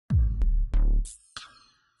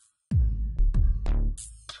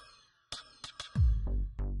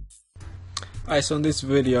Alright, so in this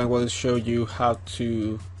video I'm going to show you how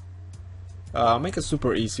to make a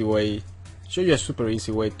super easy way,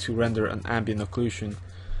 to render an ambient occlusion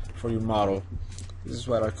for your model. This is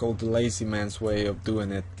what I call the lazy man's way of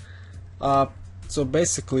doing it. So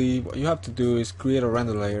basically what you have to do is create a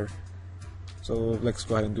render layer. So let's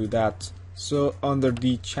go ahead and do that. So under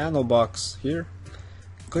the channel box here,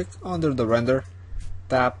 click under the render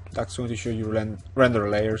tab. That's going to show you render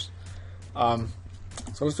layers.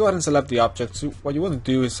 So let's go ahead and select the object. So what you want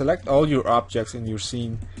to do is select all your objects in your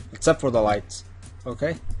scene except for the lights.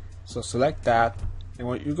 Okay, so select that, and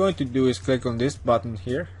what you're going to do is click on this button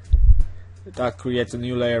here. That creates a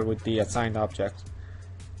new layer with the assigned object.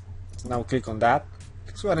 So now click on that.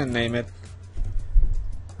 Let's go ahead and name it.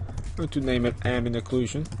 I'm going to name it Ambient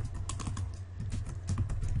Occlusion.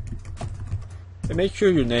 And make sure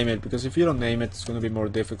you name it, because if you don't name it, it's going to be more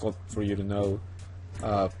difficult for you to know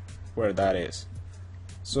where that is.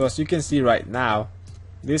 So as you can see right now,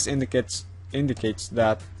 this indicates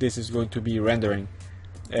that this is going to be rendering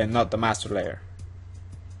and not the master layer.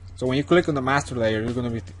 So when you click on the master layer, you're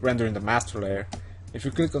going to be rendering the master layer. If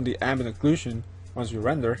you click on the ambient occlusion, once you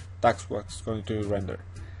render, that's what's going to render.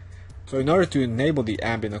 So in order to enable the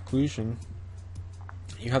ambient occlusion,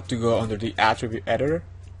 you have to go under the attribute editor,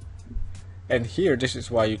 and here this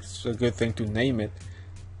is why it's a good thing to name it.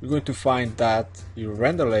 You're going to find that your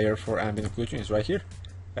render layer for ambient occlusion is right here.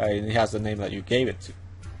 And it has the name that you gave it to.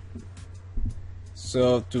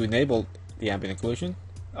 So to enable the ambient occlusion,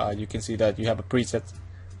 you can see that you have a preset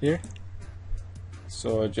here.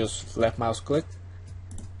 So just left mouse click,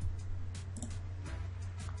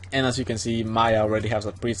 and as you can see, Maya already has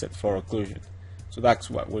a preset for occlusion. So that's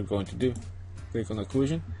what we're going to do. Click on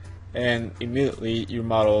occlusion, and immediately your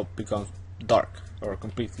model becomes dark or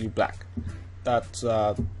completely black. That's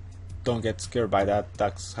don't get scared by that.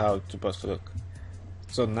 That's how it's supposed to look.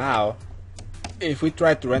 So now, if we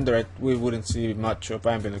try to render it, we wouldn't see much of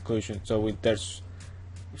ambient occlusion. So there's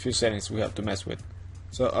a few settings we have to mess with.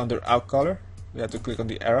 So under out color, we have to click on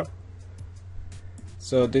the arrow.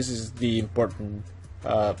 So this is the important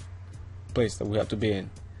place that we have to be in.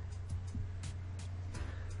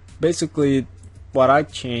 Basically, what I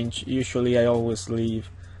change, usually I always leave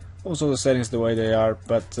also the settings the way they are,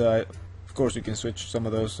 but of course you can switch some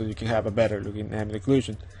of those so you can have a better looking ambient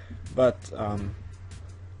occlusion. But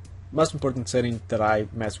most important setting that I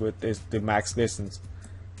mess with is the max distance.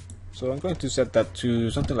 So I'm going to set that to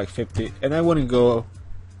something like 50, and I wouldn't go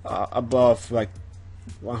above like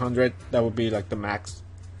 100. That would be like the max.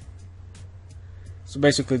 So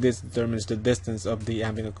basically this determines the distance of the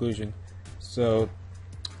ambient occlusion. So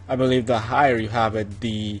I believe the higher you have it,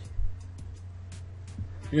 you're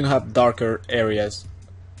gonna have darker areas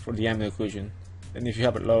for the ambient occlusion, and if you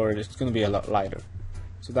have it lower, it's gonna be a lot lighter.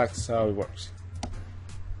 So that's how it works.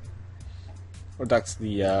 Or that's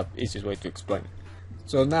the easiest way to explain it.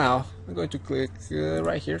 So now I'm going to click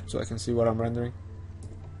right here so I can see what I'm rendering.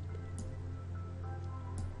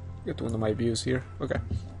 Get to one of my views here. Okay.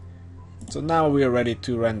 So now we are ready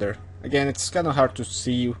to render. Again, it's kind of hard to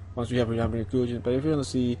see once you have your ambient occlusion, but if you want to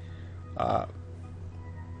see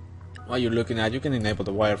what you're looking at, you can enable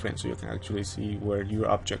the wireframe so you can actually see where your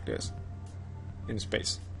object is in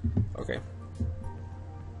space. Okay.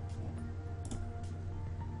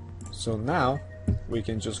 So now we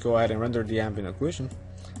can just go ahead and render the ambient occlusion.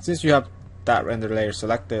 Since you have that render layer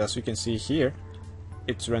selected, as you can see here,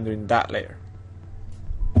 it's rendering that layer.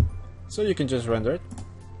 So you can just render it.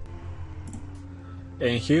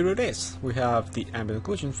 And here it is. We have the ambient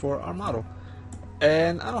occlusion for our model.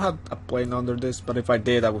 And I don't have a plane under this, but if I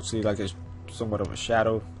did, I would see like somewhat of a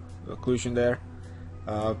shadow occlusion there.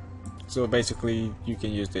 So basically you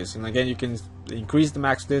can use this, and again you can increase the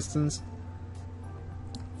max distance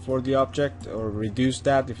for the object or reduce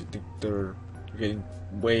that if you think they're getting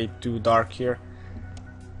way too dark here.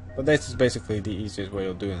 But this is basically the easiest way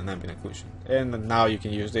of doing an ambient occlusion. And now you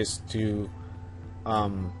can use this to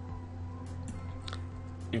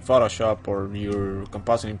in Photoshop or your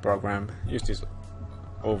compositing program, use this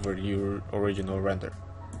over your original render.